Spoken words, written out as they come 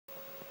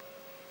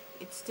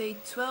It's day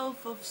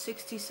 12 of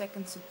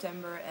 62nd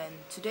September and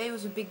today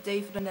was a big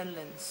day for the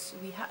Netherlands.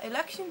 We had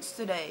elections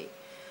today.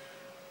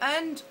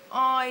 And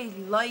I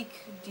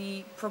like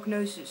the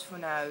prognoses for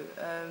now.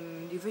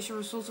 The official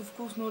results of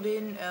course not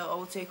in, I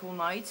will take all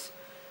night.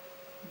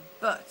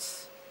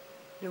 But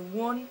the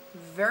one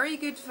very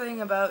good thing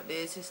about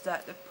this is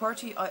that the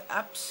party I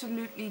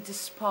absolutely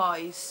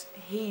despise,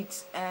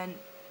 hate and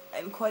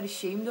I'm quite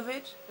ashamed of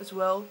it as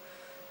well,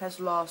 has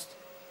lost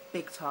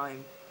big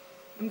time.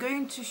 I'm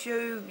going to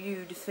show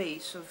you the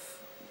face of,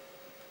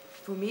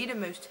 for me, the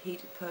most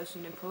hated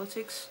person in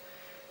politics,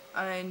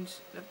 and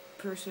the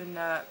person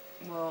that,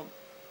 well,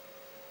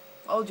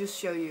 I'll just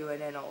show you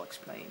and then I'll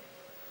explain.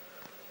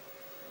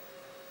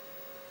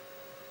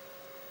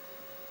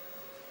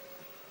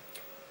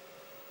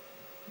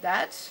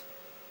 That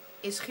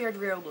is Geert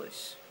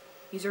Wilders.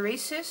 He's a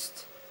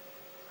racist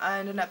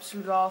and an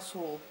absolute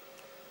asshole.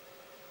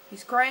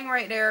 He's crying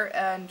right there,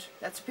 and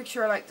that's a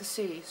picture I like to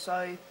see,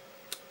 so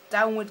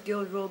down with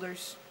Geert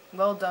Wilders.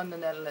 Well done, the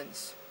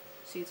Netherlands.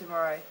 See you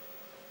tomorrow.